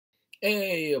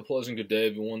Hey, a pleasant good day,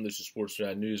 everyone. This is Sports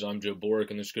Fan News. I'm Joe Boric,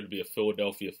 and this is going to be a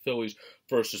Philadelphia Phillies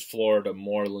versus Florida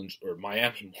Marlins, or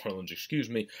Miami Marlins, excuse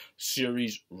me,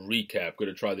 series recap. Going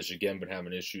to try this again, but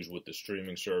having issues with the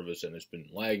streaming service, and it's been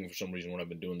lagging for some reason when I've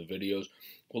been doing the videos.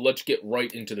 Well, let's get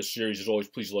right into the series. As always,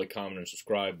 please like, comment, and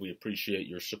subscribe. We appreciate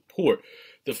your support.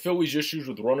 The Phillies' issues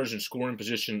with runners in scoring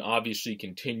position obviously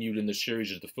continued in the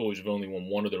series, as the Phillies have only won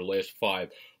one of their last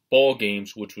 5 ball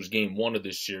games, which was game 1 of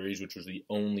this series, which was the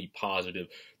only positive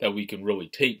that we can really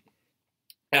take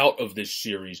out of this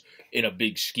series in a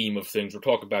big scheme of things. We're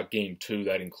talking about game 2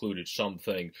 that included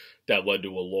something that led to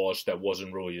a loss that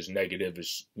wasn't really as negative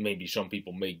as maybe some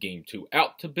people make game 2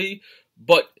 out to be.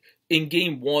 But in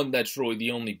game 1, that's really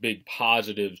the only big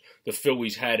positives. The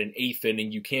Phillies had an 8th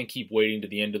inning. You can't keep waiting to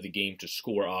the end of the game to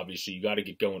score, obviously. You got to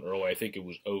get going early. I think it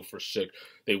was 0 for 6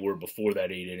 they were before that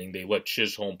 8th inning. They let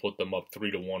Chisholm put them up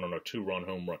 3-1 on a 2-run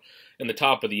home run. In the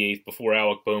top of the 8th, before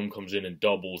Alec Bohm comes in and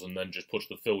doubles and then just puts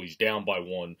the Phillies down by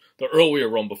 1. The earlier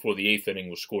run before the 8th inning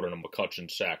was scored on a McCutchen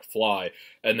sac fly,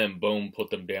 and then Bohm put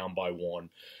them down by 1.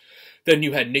 Then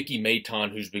you had Nicky Maton,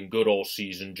 who's been good all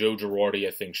season. Joe Girardi,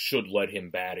 I think, should let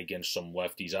him bat against some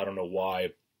lefties. I don't know why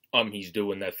he's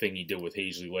doing that thing he did with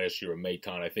Hazley last year with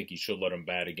Maton. I think he should let him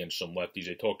bat against some lefties.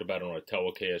 They talked about it on a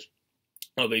telecast.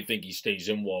 Oh, they think he stays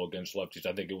in well against lefties.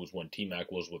 I think it was when T-Mac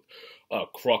was with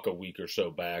Kruk a week or so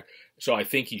back. So I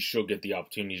think he should get the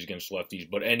opportunities against lefties.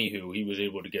 But anywho, he was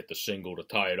able to get the single to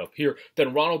tie it up here.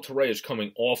 Then Ronald Torreyes,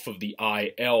 coming off of the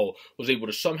IL, was able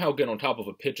to somehow get on top of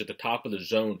a pitch at the top of the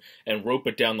zone and rope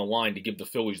it down the line to give the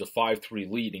Phillies the 5-3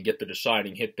 lead and get the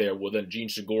deciding hit there. Well, then Gene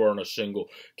Segura on a single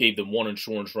gave them one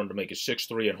insurance run to make it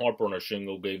 6-3, and Harper on a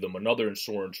single gave them another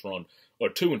insurance run, or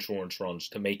 2 insurance runs,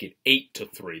 to make it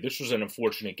 8-3. This was an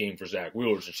unfortunate game for Zach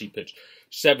Wheeler, since he pitched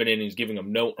 7 innings, giving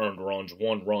him no earned runs,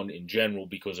 1 run in general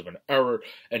because of an error,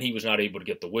 and he was not able to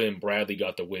get the win. Bradley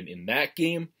got the win in that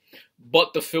game.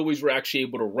 But the Phillies were actually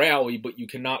able to rally, but you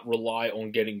cannot rely on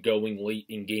getting going late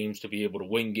in games to be able to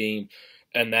win games,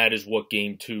 and that is what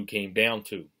game 2 came down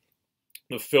to.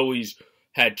 The Phillies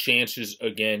had chances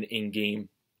again in game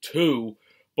 2,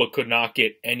 but could not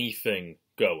get anything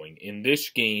going. In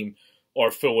this game, our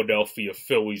Philadelphia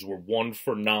Phillies were 1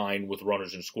 for 9 with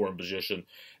runners in scoring position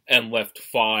and left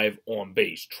 5 on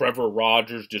base. Trevor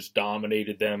Rogers just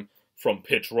dominated them from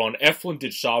pitch run. Eflin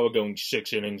did solid, going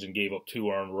 6 innings and gave up 2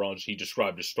 earned runs. He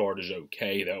described his start as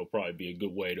okay. That would probably be a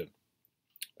good way to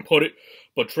put it.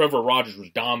 But Trevor Rogers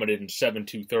was dominant in 7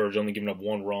 2/3, only giving up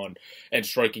 1 run and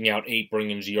striking out 8,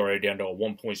 bringing his ERA down to a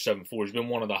 1.74. He's been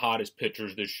one of the hottest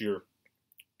pitchers this year.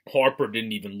 Harper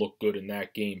didn't even look good in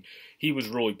that game. He was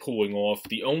really pulling off.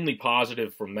 The only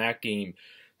positive from that game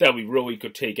that we really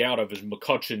could take out of is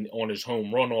McCutchen on his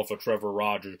home run off of Trevor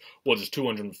Rogers was his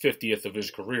 250th of his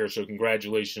career, so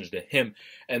congratulations to him.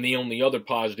 And the only other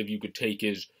positive you could take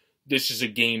is this is a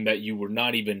game that you were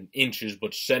not even inches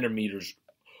but centimeters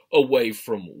away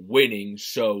from winning.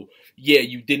 So yeah,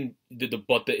 you didn't,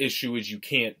 but the issue is you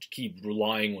can't keep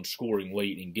relying on scoring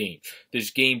late in games. This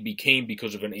game became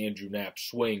because of an Andrew Knapp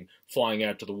swing, flying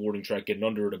out to the warning track, getting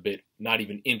under it a bit, not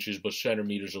even inches but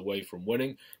centimeters away from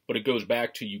winning. But it goes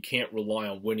back to you can't rely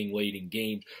on winning late in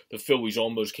games. The Phillies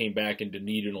almost came back into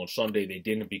Dunedin on Sunday. They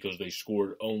didn't, because they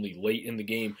scored only late in the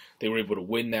game. They were able to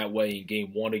win that way in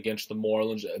game 1 against the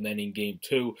Marlins, and then in game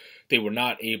 2 they were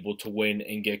not able to win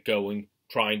and get going,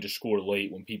 trying to score late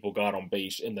when people got on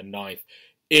base in the 9th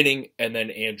inning, and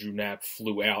then Andrew Knapp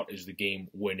flew out as the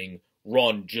game-winning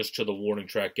run just to the warning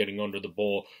track, getting under the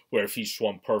ball, where if he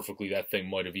swung perfectly, that thing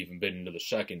might have even been into the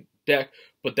second deck,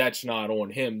 but that's not on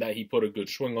him. That he put a good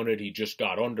swing on it, he just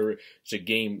got under it. It's a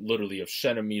game literally of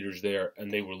centimeters there,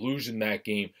 and they were losing that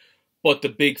game. But the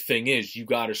big thing is you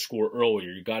got to score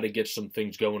earlier. You got to get some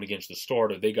things going against the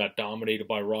starter. They got dominated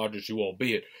by Rogers, who,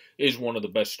 albeit, is one of the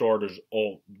best starters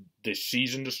all this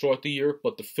season to start the year.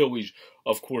 But the Phillies,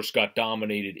 of course, got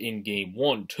dominated in game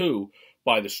 1, too,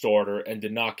 by the starter and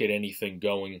did not get anything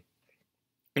going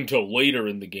until later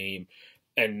in the game.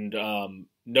 And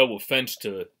no offense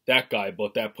to that guy,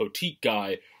 but that Poteet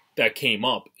guy that came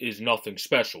up is nothing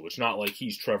special. It's not like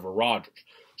he's Trevor Rogers.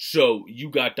 So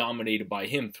you got dominated by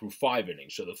him through 5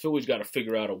 innings. So the Phillies got to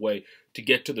figure out a way to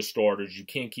get to the starters. You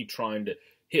can't keep trying to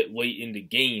hit late into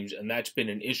games, and that's been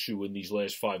an issue in these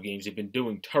last 5 games. They've been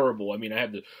doing terrible. I mean, I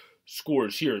have the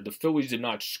scores here. The Phillies did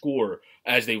not score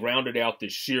as they rounded out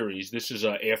this series. This is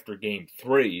after game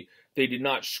 3. They did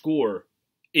not score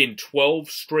in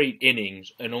 12 straight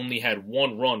innings and only had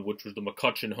 1 run, which was the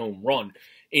McCutchen home run,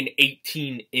 in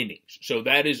 18 innings. So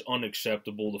that is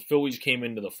unacceptable. The Phillies came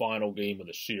into the final game of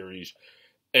the series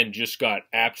and just got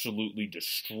absolutely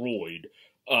destroyed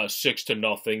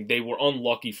 6-0. They were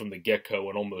unlucky from the get-go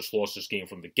and almost lost this game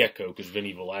from the get-go because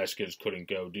Vinny Velasquez couldn't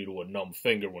go due to a numb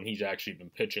finger when he's actually been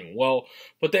pitching well.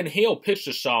 But then Hale pitched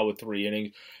a solid 3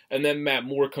 innings, and then Matt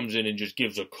Moore comes in and just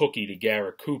gives a cookie to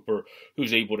Garrett Cooper,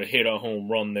 who's able to hit a home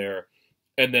run there.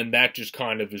 And then that just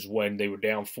kind of is when they were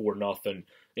down 4-0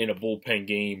 in a bullpen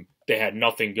game. They had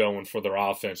nothing going for their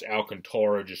offense.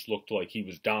 Alcantara just looked like he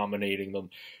was dominating them,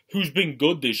 who's been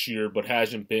good this year but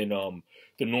hasn't been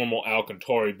the normal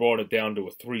Alcantara. He brought it down to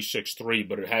a 3.63,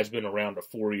 but it has been around a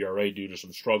 4 ERA due to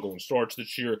some struggling starts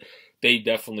this year. They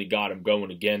definitely got him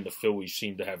going again. The Phillies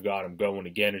seem to have got him going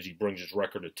again as he brings his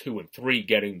record to 2-3,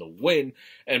 getting the win,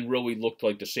 and really looked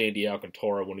like the Sandy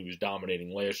Alcantara when he was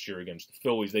dominating last year against the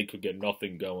Phillies. They could get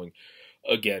nothing going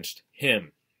against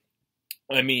him.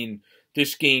 I mean,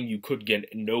 this game, you could get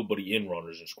nobody in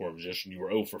runners in scoring position. You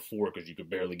were 0 for 4 because you could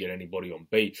barely get anybody on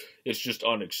base. It's just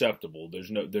unacceptable.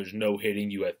 There's no hitting.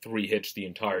 You had 3 hits the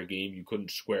entire game. You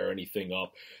couldn't square anything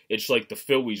up. It's like the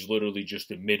Phillies literally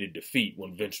just admitted defeat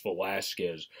when Vince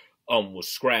Velasquez was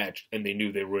scratched, and they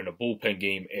knew they were in a bullpen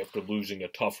game after losing a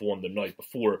tough one the night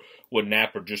before when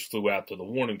Napper just flew out to the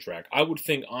warning track. I would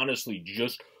think, honestly,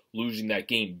 just losing that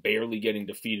game, barely getting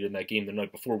defeated in that game the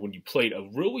night before when you played a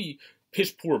really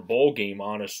piss-poor ball game,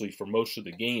 honestly, for most of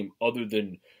the game, other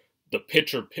than the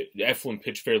pitcher, Eflin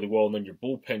pitched fairly well, and then your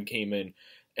bullpen came in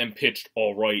and pitched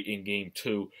all right in game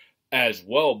 2 as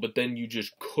well, but then you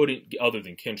just couldn't, other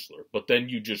than Kinsler, but then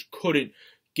you just couldn't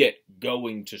get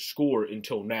going to score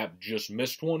until Knapp just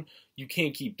missed one. You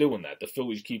can't keep doing that. The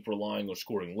Phillies keep relying on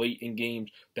scoring late in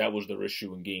games. That was their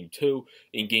issue in Game 2.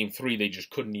 In Game 3, they just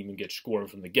couldn't even get scoring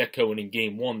from the get-go. And in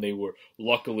Game 1, they were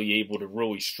luckily able to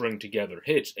really string together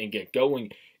hits and get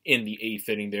going in the 8th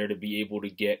inning there to be able to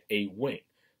get a win.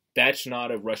 That's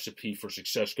not a recipe for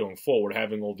success going forward,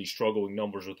 having all these struggling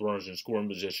numbers with runners in scoring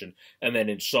position, and then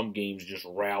in some games just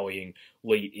rallying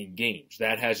late in games.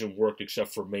 That hasn't worked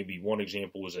except for maybe one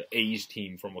example was an A's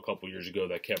team from a couple years ago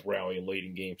that kept rallying late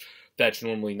in games. That's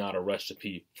normally not a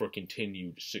recipe for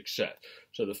continued success.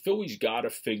 So the Phillies got to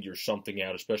figure something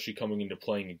out, especially coming into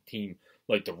playing a team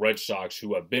like the Red Sox,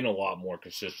 who have been a lot more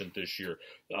consistent this year.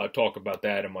 I'll talk about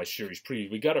that in my series preview.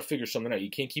 We got to figure something out. You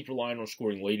can't keep relying on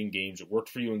scoring late in games. It worked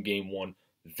for you in Game 1,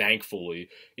 thankfully.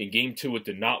 In Game 2, it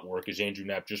did not work, as Andrew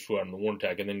Knapp just flew out on the warning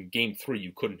tag. And then in Game 3,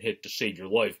 you couldn't hit to save your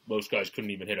life. Most guys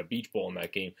couldn't even hit a beach ball in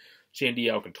that game.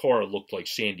 Sandy Alcantara looked like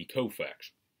Sandy Koufax.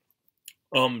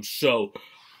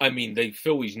 The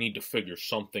Phillies need to figure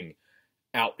something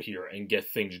out here and get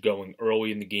things going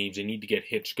early in the games. They need to get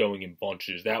hits going in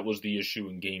bunches. That was the issue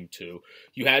in Game 2.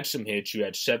 You had some hits. You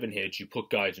had 7 hits. You put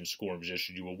guys in scoring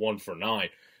position. You were 1 for 9.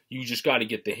 You just got to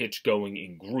get the hits going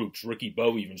in groups. Ricky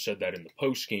Bowe even said that in the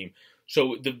postgame.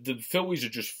 So the Phillies are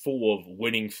just full of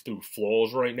winning through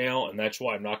flaws right now, and that's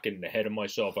why I'm not getting ahead of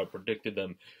myself. I predicted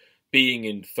them being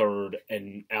in 3rd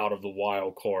and out of the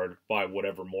wild card by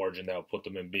whatever margin that would put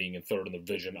them in, being in 3rd in the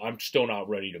division. I'm still not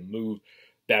ready to move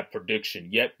that prediction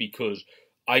yet because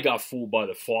I got fooled by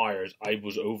the Flyers. I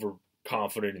was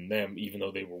overconfident in them, even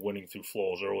though they were winning through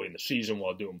flaws early in the season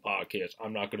while doing podcasts.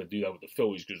 I'm not going to do that with the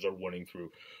Phillies because they're winning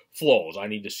through flaws. I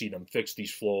need to see them fix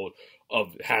these flaws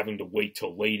of having to wait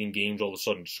till late in games all of a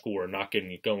sudden to score and not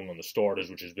getting it going on the starters,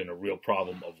 which has been a real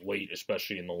problem of late,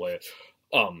 especially in the last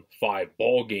 5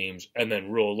 ball games. And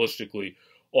then realistically,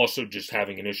 also just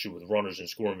having an issue with runners in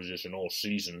scoring position all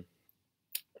season.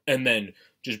 And then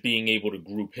just being able to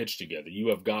group hits together. You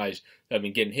have guys that have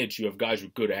been getting hits. You have guys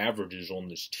with good averages on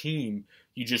this team.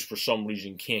 You just, for some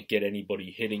reason, can't get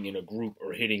anybody hitting in a group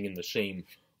or hitting in the same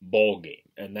ball game.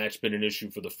 And that's been an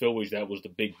issue for the Phillies. That was the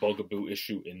big bugaboo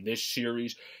issue in this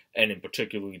series, and in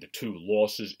particularly the 2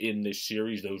 losses in this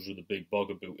series. Those were the big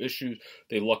bugaboo issues.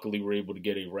 They luckily were able to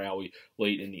get a rally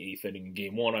late in the 8th inning in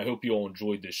Game 1. I hope you all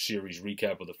enjoyed this series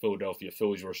recap of the Philadelphia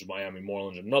Phillies versus Miami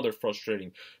Marlins. Another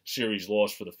frustrating series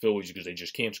loss for the Phillies because they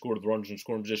just can't score the runners in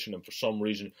scoring position and for some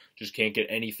reason just can't get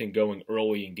anything going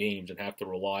early in games and have to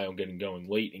rely on getting going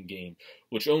late in games,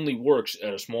 which only works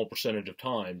at a small percentage of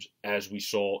times, as we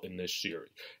saw in this series.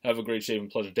 Have a great, safe, and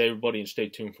pleasant day, everybody, and stay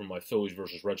tuned for my Phillies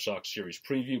versus Red Sox series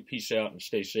preview. Peace out and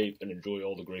stay safe and enjoy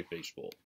all the great baseball.